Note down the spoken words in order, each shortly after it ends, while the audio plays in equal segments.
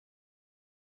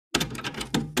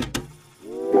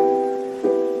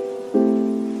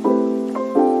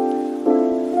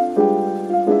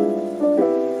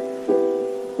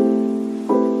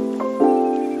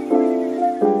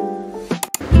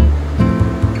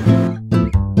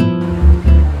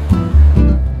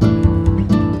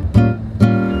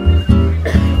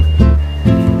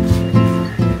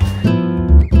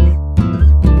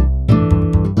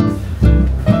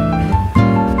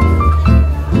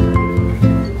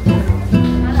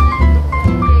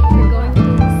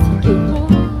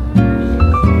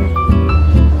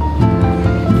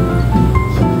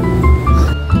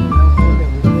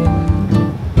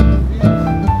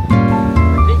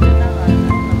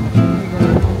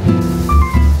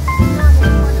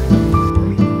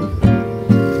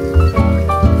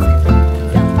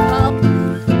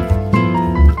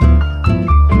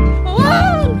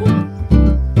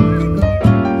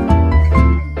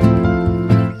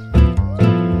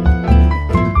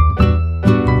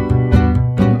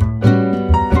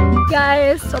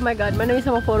my god, manami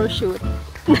sa mga photo shoot.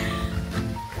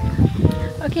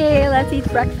 Okay, let's eat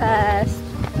breakfast.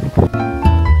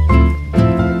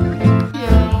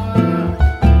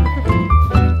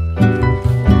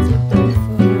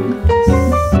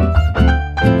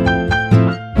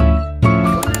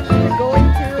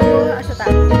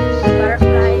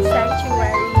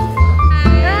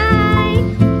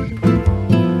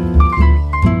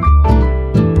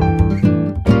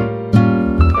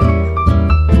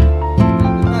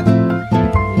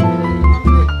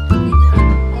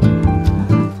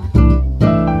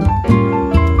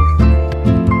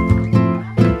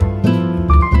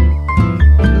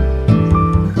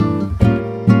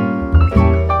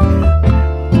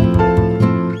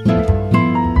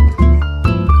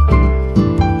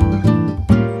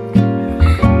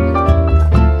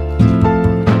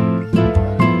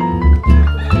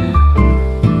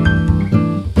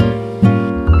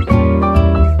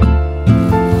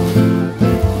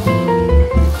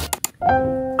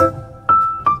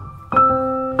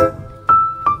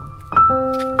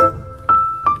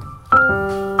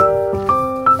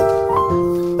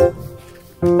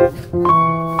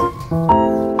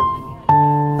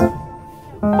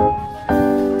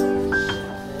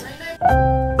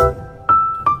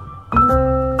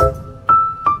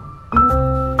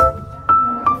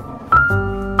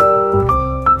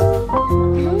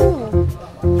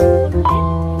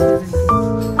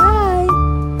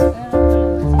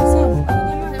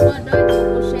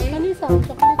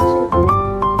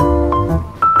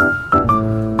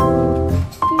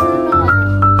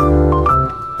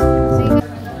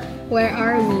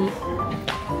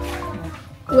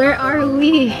 Where are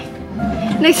we?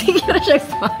 Nagsigil siya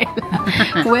smile.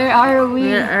 Where are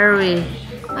we? Where are we?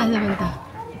 Ano man ito?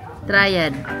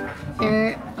 Triad.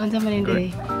 Ano man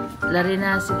hindi?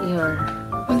 Larina Siquijor.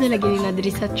 Ano lagi na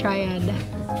diri sa Triad?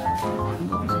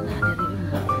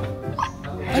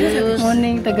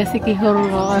 Morning taga Siquijor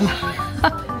ko.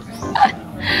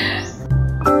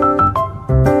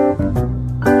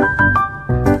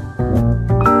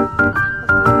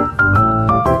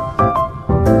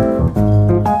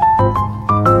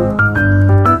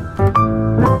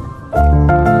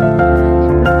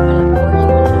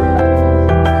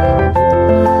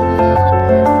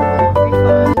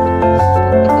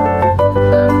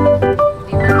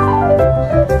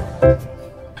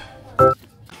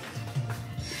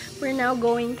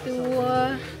 Going to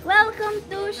welcome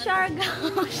to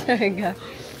Siargao. Siargao.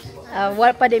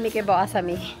 Wala pa din may kibawa sa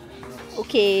mi.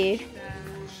 Okay.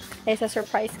 It's a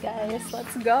surprise, guys.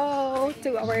 Let's go to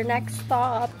our next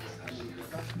stop.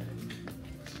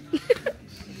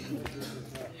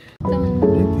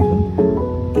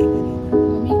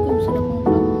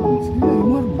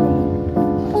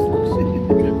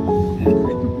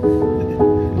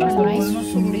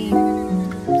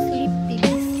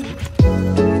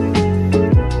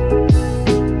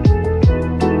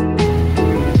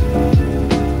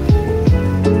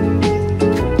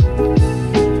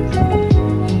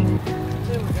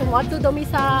 Ato dumi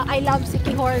sa I love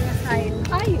Siquijor na sign.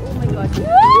 Ay, oh my god.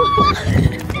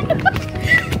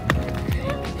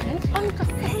 Ang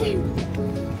kasi.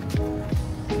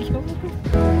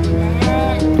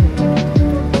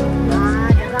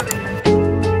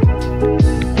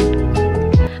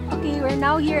 Okay, we're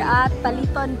now here at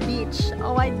Paliton Beach.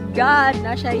 Oh my god,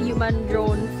 na siya human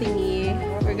drone thingy.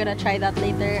 We're gonna try that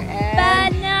later.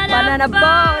 And banana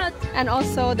boat! And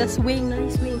also the swing,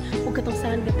 nice swing. Huwag katong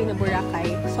saan gapi na Boracay.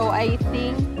 So I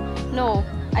think, no,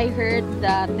 I heard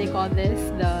that they call this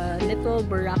the little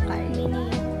Boracay.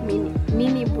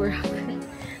 Mini Boracay.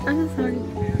 I'm sorry.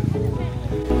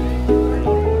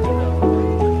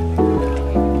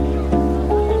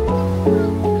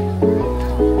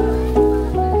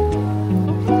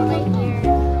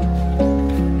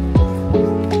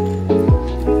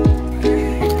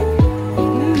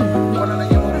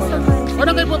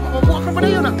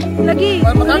 Lagi,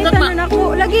 gunitan na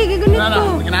ako. Lagi, gigunit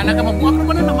ko. Magkinanan ka mabuha ka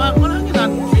pa na mahanginan.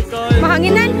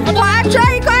 Mahanginan?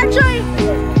 Kuachoy! Kuachoy!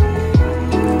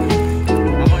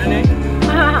 Ako yun eh.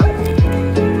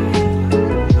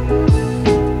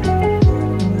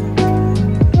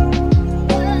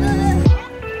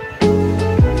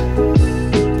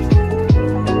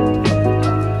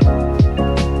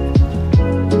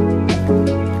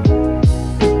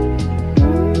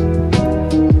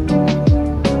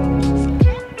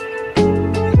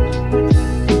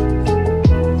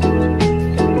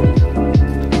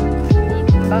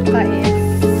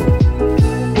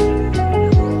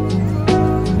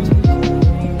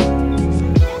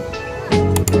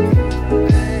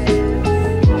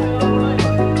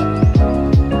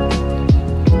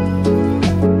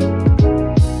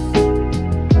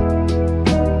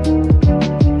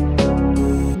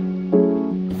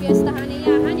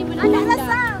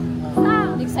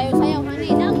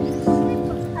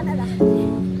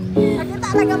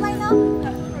 nagamay no?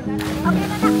 Okay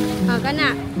na na. Okay na.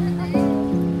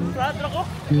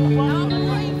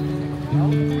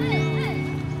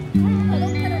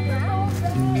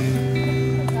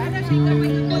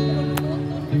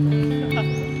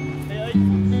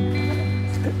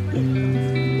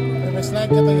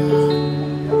 Slide ka tayo.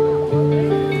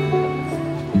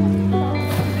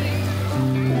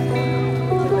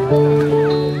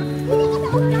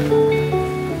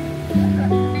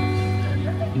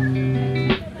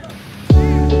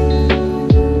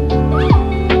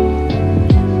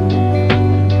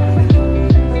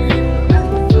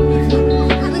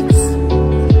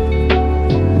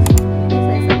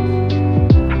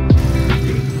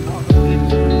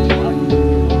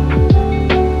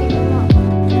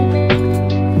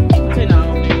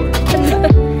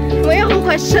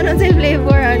 Question on sa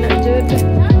flavor, ano, Jude?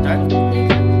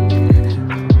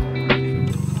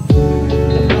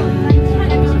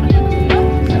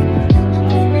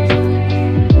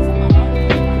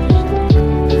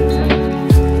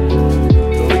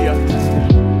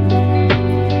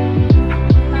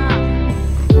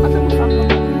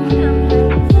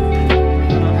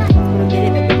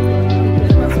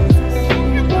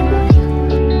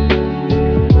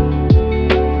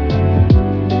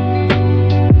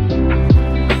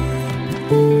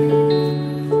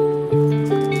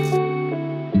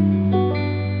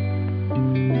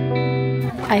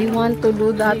 I want to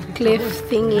do that cliff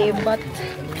thingy, but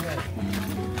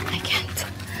I can't.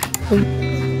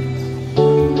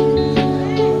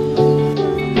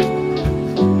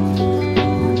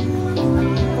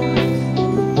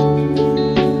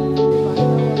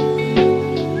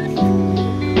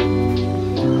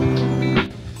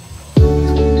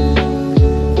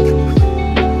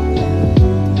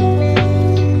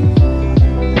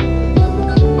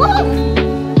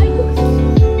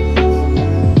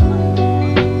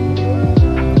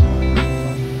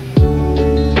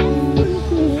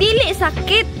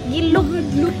 Sakit, gilok.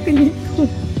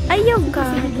 Ayaw ka.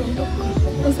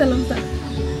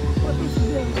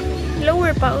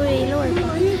 Lower pa, uy.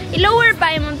 I-lower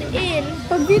pa yung muntiin.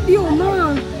 Pag-video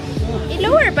na.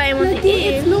 I-lower pa yung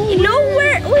muntiin.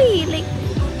 I-lower, uy. Like,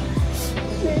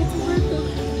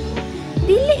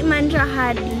 dili man siya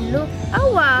hadlok.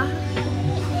 Awa.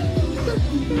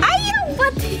 Ayaw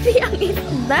batiri ang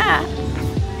isda.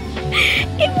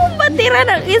 Imong batira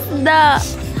ng isda.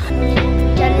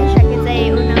 Challenge siya kita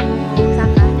yung unang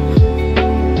saka.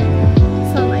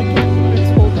 So I can let's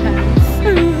hold hands.